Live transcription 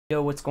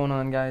Yo, what's going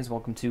on, guys?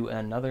 Welcome to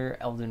another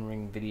Elden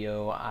Ring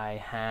video.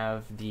 I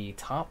have the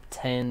top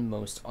 10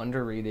 most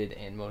underrated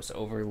and most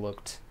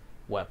overlooked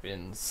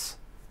weapons,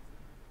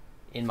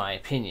 in my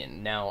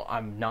opinion. Now,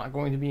 I'm not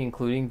going to be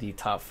including the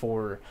top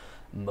 4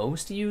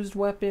 most used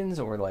weapons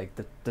or like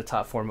the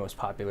top 4 most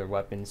popular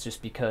weapons,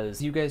 just because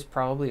you guys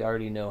probably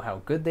already know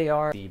how good they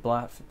are. The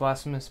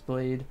Blasphemous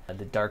Blade,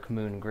 the Dark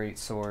Moon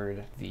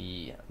Greatsword,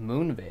 the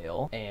Moon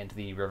Veil, and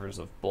the Rivers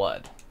of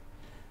Blood.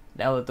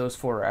 Now that those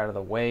 4 are out of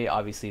the way,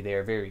 obviously they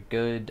are very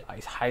good. I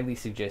highly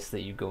suggest that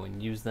you go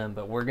and use them,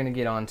 but we're going to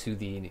get on to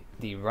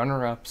the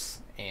runner-ups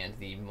and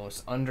the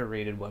most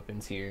underrated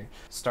weapons here.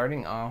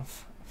 Starting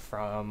off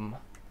from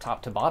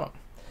top to bottom,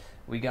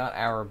 we got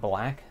our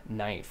Black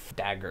Knife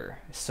Dagger.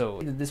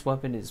 So this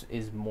weapon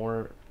is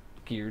more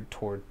geared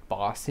toward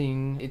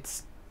bossing.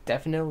 It's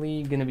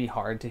definitely going to be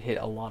hard to hit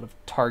a lot of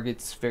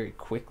targets very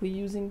quickly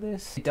using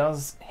this. It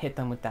does hit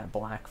them with that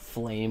black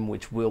flame,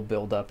 which will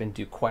build up and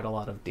do quite a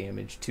lot of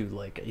damage to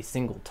like a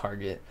single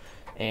target,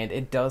 and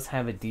it does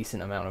have a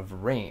decent amount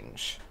of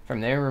range. From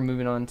there, we're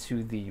moving on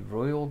to the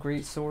Royal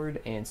Greatsword,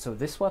 and so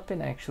this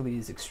weapon actually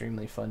is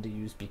extremely fun to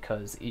use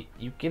because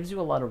it gives you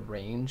a lot of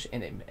range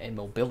and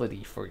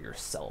mobility for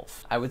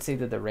yourself. I would say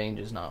that the range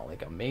is not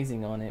like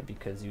amazing on it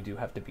because you do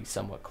have to be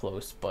somewhat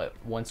close, but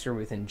once you're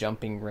within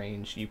jumping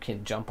range, you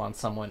can jump on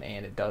someone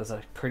and it does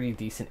a pretty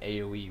decent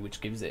AoE,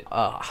 which gives it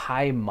a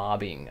high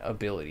mobbing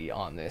ability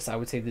on this. I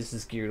would say this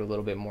is geared a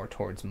little bit more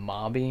towards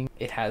mobbing.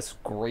 It has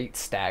great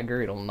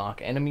stagger, it'll knock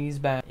enemies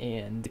back,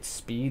 and its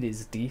speed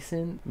is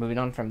decent. Moving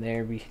on from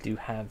there, we do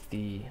have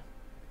the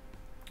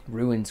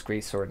Ruins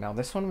Greatsword. Now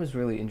this one was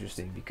really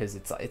interesting because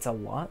it's a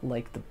lot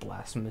like the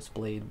Blasphemous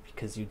Blade,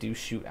 because you do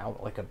shoot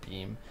out like a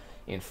beam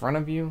in front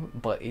of you,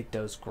 but it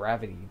does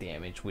gravity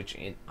damage, which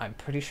I'm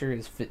pretty sure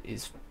is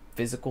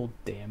physical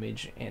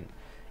damage, and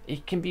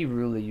it can be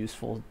really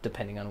useful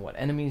depending on what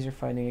enemies you're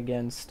fighting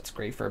against. It's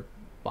great for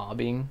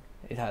mobbing.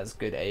 It has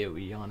good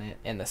AoE on it,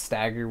 and the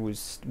stagger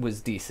was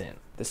decent.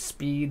 The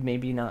speed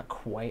maybe not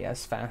quite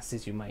as fast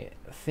as you might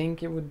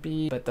think it would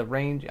be, but the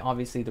range,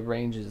 obviously the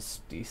range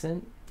is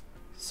decent.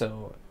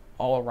 So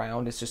all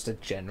around, it's just a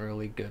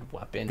generally good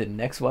weapon. The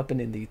next weapon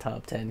in the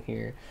top 10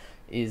 here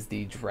is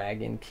the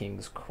Dragon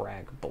King's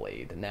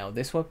Cragblade. Now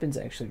this weapon's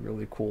actually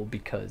really cool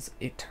because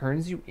it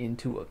turns you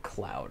into a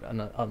cloud, an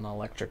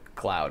electric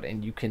cloud,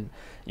 and you can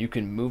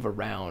move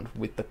around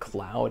with the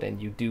cloud,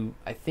 and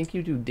I think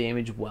you do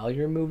damage while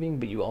you're moving,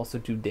 but you also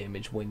do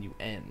damage when you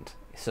end.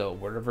 So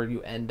wherever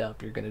you end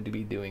up, you're going to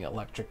be doing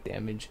electric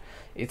damage.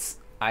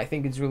 I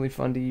think it's really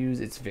fun to use.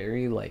 It's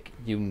very like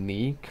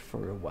unique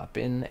for a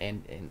weapon,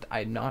 and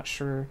I'm not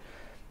sure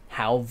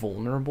how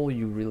vulnerable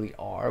you really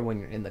are when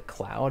you're in the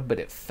cloud, but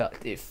it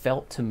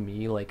felt to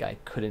me like I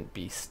couldn't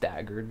be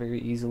staggered very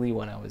easily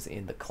when I was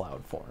in the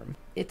cloud form.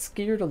 It's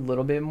geared a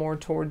little bit more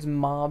towards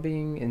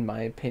mobbing, in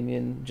my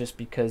opinion, just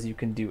because you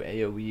can do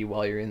AoE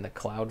while you're in the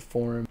cloud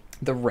form.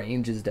 The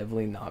range is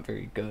definitely not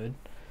very good,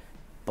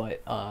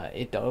 but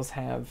it does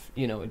have,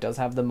 it does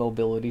have the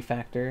mobility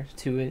factor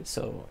to it,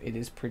 so it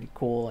is pretty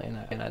cool,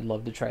 and I'd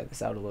love to try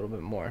this out a little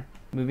bit more.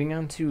 Moving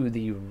on to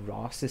the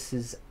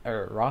Rosus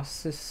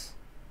Axe.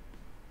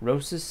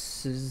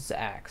 Rosus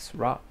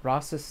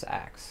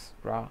Axe.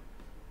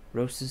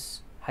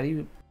 Rosus. How do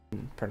you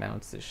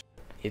pronounce this?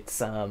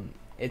 It's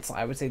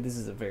I would say this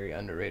is a very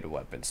underrated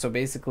weapon. So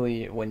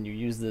basically, when you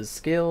use this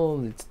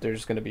skill,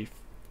 there's going to be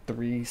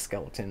 3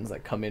 skeletons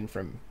that come in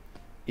from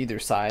either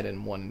side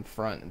and 1 in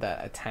front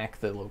that attack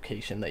the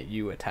location that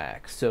you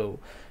attack. So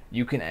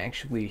you can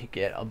actually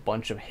get a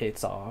bunch of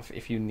hits off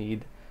if you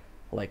need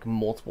like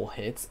multiple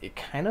hits. It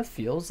kind of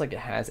feels like it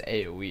has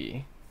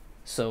AoE,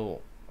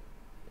 so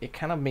it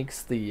kind of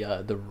makes the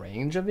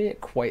range of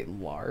it quite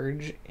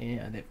large,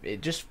 and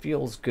it just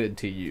feels good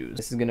to use.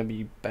 This is going to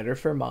be better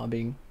for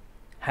mobbing,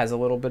 has a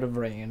little bit of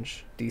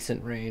range,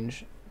 decent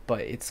range,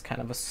 but it's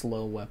kind of a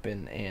slow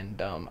weapon,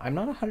 and I'm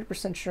not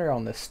 100% sure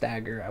on the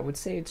stagger. I would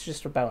say it's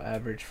just about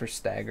average for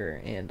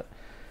stagger, and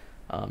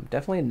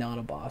definitely not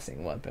a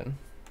bossing weapon.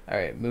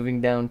 Alright,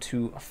 moving down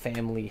to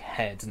Family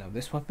Heads. Now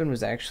this weapon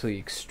was actually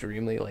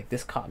extremely,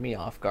 this caught me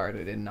off guard.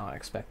 I did not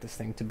expect this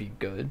thing to be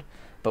good,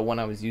 but when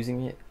I was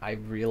using it, I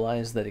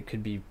realized that it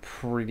could be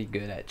pretty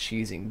good at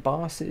cheesing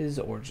bosses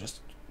or just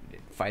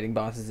fighting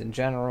bosses in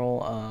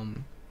general.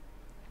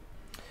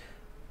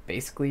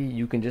 Basically,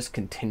 you can just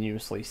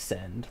continuously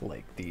send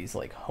these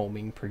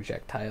homing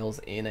projectiles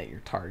in at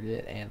your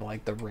target, and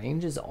the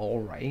range is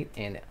alright,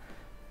 and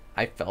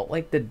I felt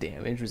like the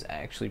damage was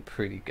actually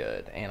pretty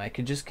good, and I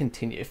could just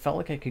continue. It felt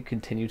like I could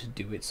continue to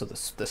do it, so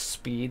the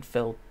speed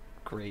felt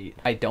great.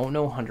 I don't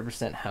know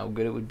 100% how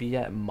good it would be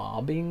at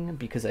mobbing,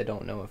 because I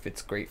don't know if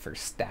it's great for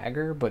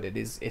stagger, but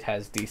it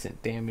has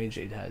decent damage,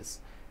 it has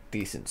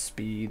decent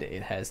speed,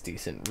 it has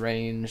decent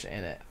range,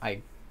 and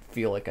I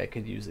feel like I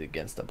could use it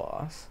against a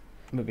boss.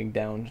 Moving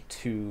down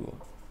to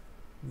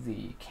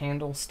the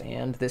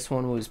Candlestand. This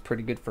one was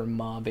pretty good for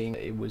mobbing.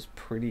 It was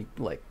pretty,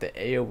 the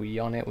AoE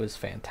on it was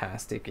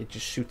fantastic. It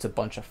just shoots a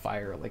bunch of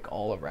fire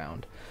all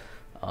around.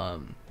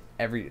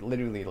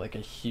 literally like a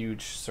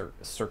huge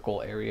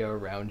circle area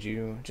around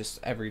you, just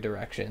every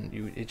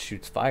direction. It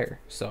shoots fire,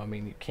 so I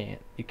mean you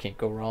can't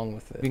go wrong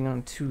with it. Moving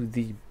on to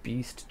the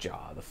Beast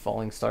Jaw, the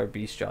Fallingstar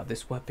Beast Jaw.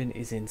 This weapon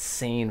is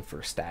insane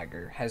for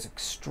stagger, has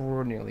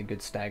extraordinarily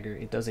good stagger.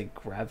 It does a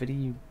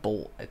gravity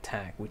bolt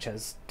attack which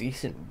has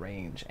decent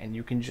range, and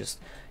you can just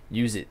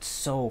use it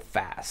so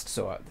fast.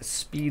 So the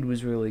speed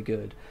was really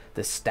good,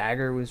 the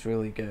stagger was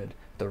really good,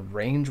 the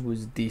range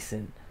was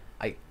decent.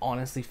 I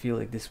honestly feel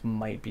like this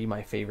might be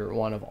my favorite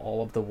one of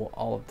all of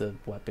the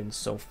weapons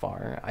so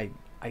far.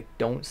 I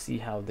don't see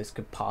how this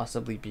could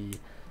possibly be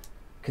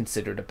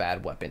considered a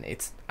bad weapon.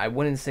 I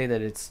wouldn't say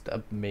that it's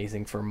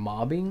amazing for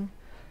mobbing,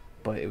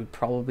 but it would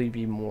probably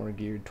be more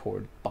geared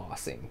toward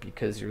bossing,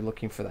 because you're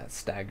looking for that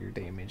stagger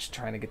damage,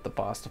 trying to get the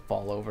boss to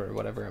fall over or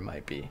whatever it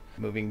might be.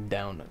 Moving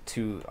down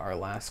to our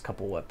last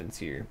couple weapons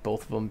here,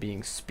 both of them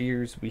being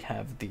spears. We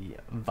have the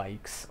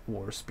Vyke's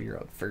War Spear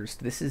up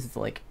first. This is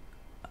like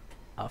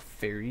a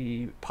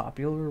very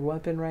popular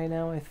weapon right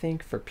now, I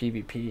think, for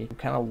PvP. You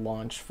kind of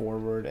launch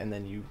forward and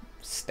then you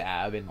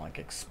stab and like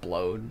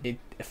explode. It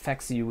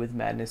affects you with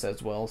madness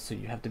as well, so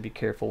you have to be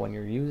careful when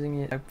you're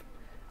using it.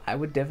 I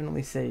would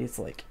definitely say it's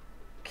like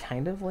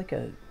kind of like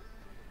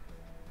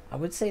I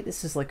would say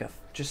this is like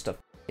just a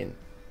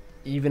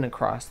even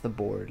across the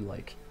board,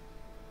 like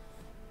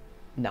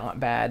not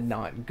bad,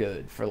 not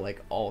good for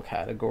like all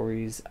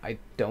categories. I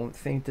don't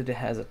think that it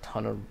has a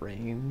ton of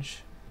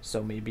range,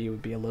 so maybe it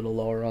would be a little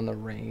lower on the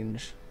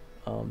range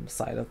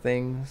side of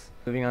things.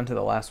 Moving on to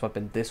the last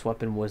weapon, this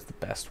weapon was the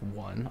best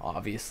one,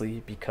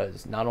 obviously,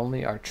 because not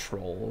only are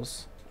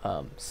trolls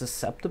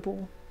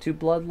susceptible to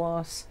blood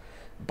loss,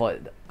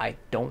 but I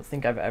don't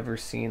think I've ever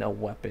seen a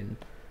weapon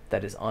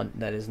that is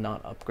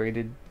not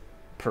upgraded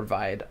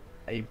provide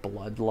a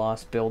blood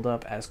loss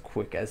buildup as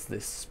quick as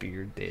this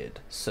spear did.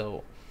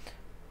 So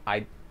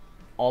I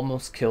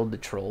almost killed the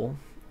troll,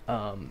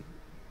 and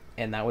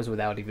that was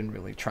without even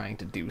really trying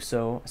to do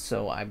so.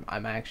 So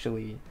I'm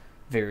actually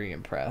very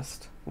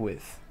impressed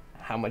with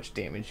how much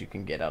damage you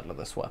can get out of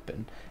this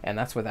weapon, and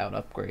that's without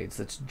upgrades.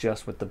 That's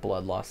just with the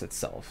blood loss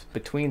itself.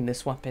 Between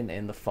this weapon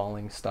and the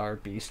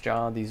Fallingstar Beast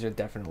Jaw, these are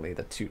definitely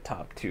the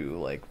top two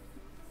like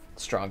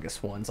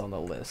strongest ones on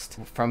the list.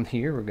 From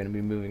here, we're going to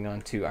be moving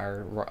on to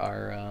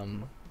our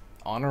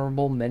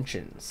honorable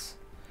mentions.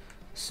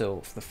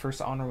 So the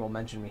first honorable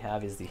mention we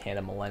have is the Hand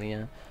of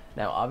Millennia.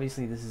 Now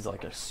obviously this is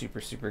like a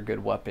super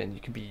good weapon.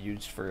 You can be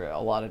used for a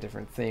lot of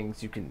different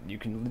things. You can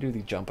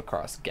literally jump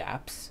across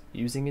gaps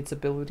using its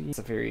ability. It's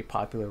a very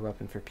popular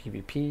weapon for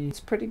PvP. It's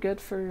pretty good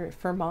for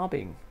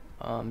mobbing.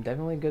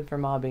 Definitely good for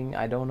mobbing.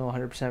 I don't know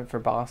 100% for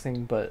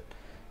bossing, but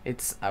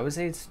I would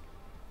say it's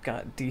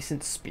got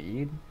decent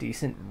speed,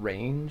 decent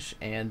range,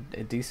 and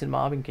decent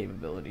mobbing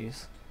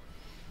capabilities.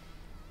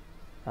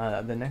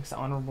 The next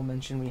honorable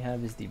mention we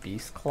have is the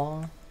Beast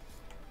Claw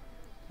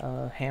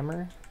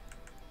hammer,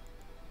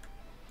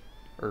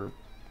 or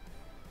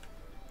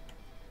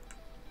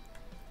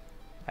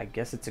I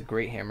guess it's a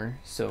great hammer.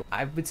 So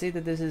I would say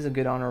that this is a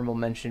good honorable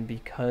mention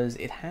because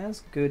it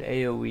has good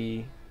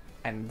AoE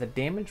and the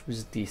damage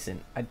was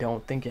decent. I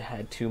don't think it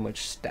had too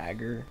much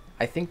stagger.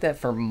 I think that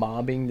for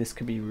mobbing this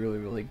could be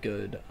really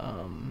good.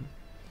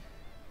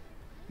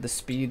 The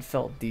speed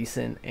felt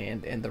decent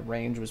and the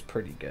range was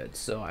pretty good,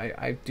 so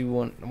I do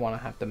want to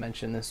have to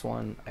mention this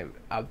one.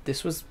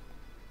 This was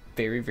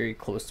very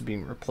close to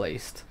being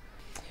replaced.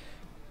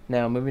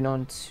 Now moving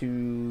on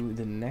to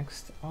the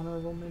next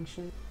honorable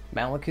mention,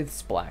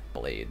 Malekith's Black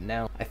Blade.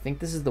 Now I think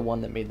this is the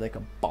one that made like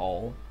a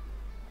ball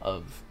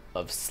of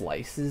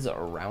slices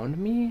around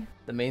me.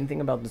 The main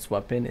thing about this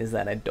weapon is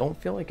that I don't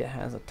feel like it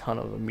has a ton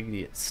of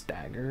immediate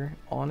stagger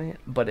on it,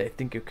 but I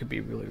think it could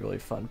be really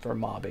fun for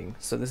mobbing.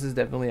 So this is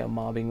definitely a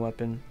mobbing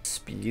weapon.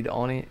 Speed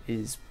on it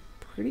is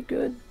pretty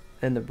good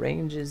and the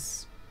range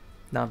is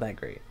not that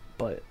great,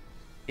 but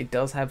it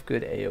does have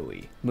good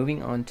AoE.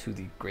 Moving on to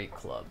the Great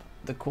Club.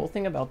 The cool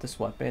thing about this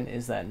weapon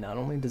is that not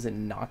only does it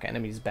knock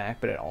enemies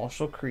back, but it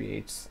also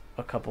creates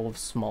a couple of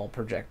small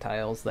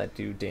projectiles that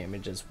do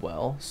damage as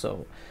well.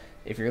 So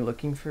if you're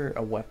looking for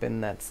a weapon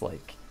that's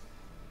like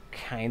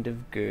kind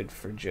of good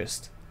for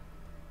just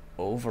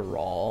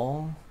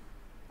overall,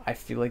 I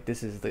feel like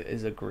this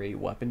is a great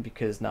weapon,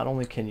 because not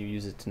only can you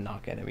use it to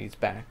knock enemies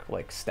back,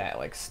 like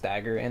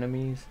stagger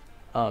enemies,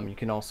 you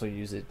can also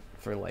use it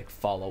for like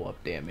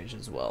follow-up damage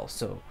as well.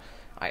 So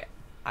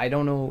I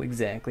don't know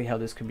exactly how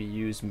this could be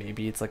used.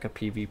 Maybe it's like a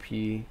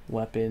PvP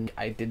weapon.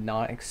 I did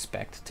not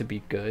expect to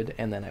be good,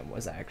 and then it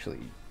was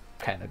actually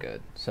kind of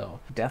good. So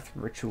Death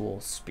Ritual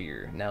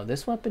Spear. Now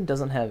this weapon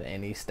doesn't have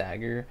any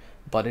stagger,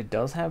 but it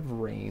does have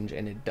range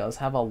and it does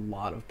have a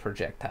lot of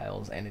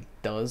projectiles, and it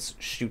does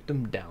shoot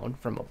them down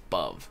from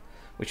above,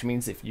 which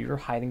means if you're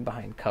hiding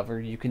behind cover,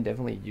 you can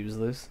definitely use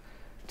this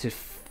to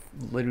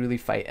literally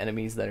fight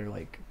enemies that are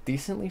like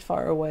decently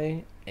far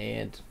away.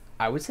 And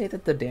I would say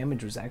that the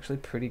damage was actually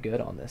pretty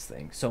good on this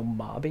thing. So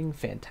mobbing,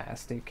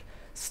 fantastic.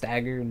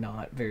 Stagger,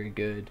 not very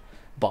good.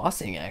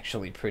 Bossing,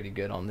 actually pretty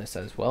good on this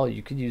as well.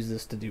 You could use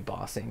this to do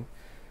bossing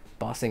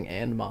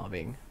and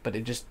mobbing, but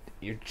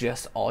you're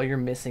just, all you're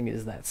missing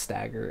is that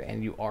stagger,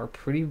 and you are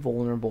pretty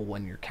vulnerable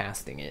when you're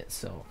casting it.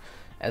 So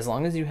as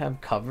long as you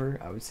have cover,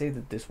 I would say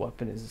that this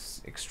weapon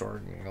is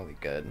extraordinarily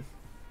good.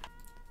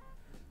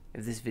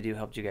 If this video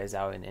helped you guys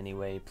out in any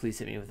way, please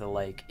hit me with a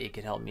like. It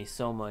could help me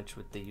so much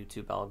with the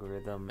YouTube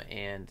algorithm,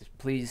 and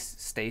please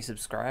stay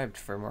subscribed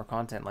for more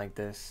content like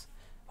this.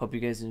 Hope you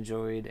guys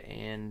enjoyed,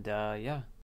 and yeah.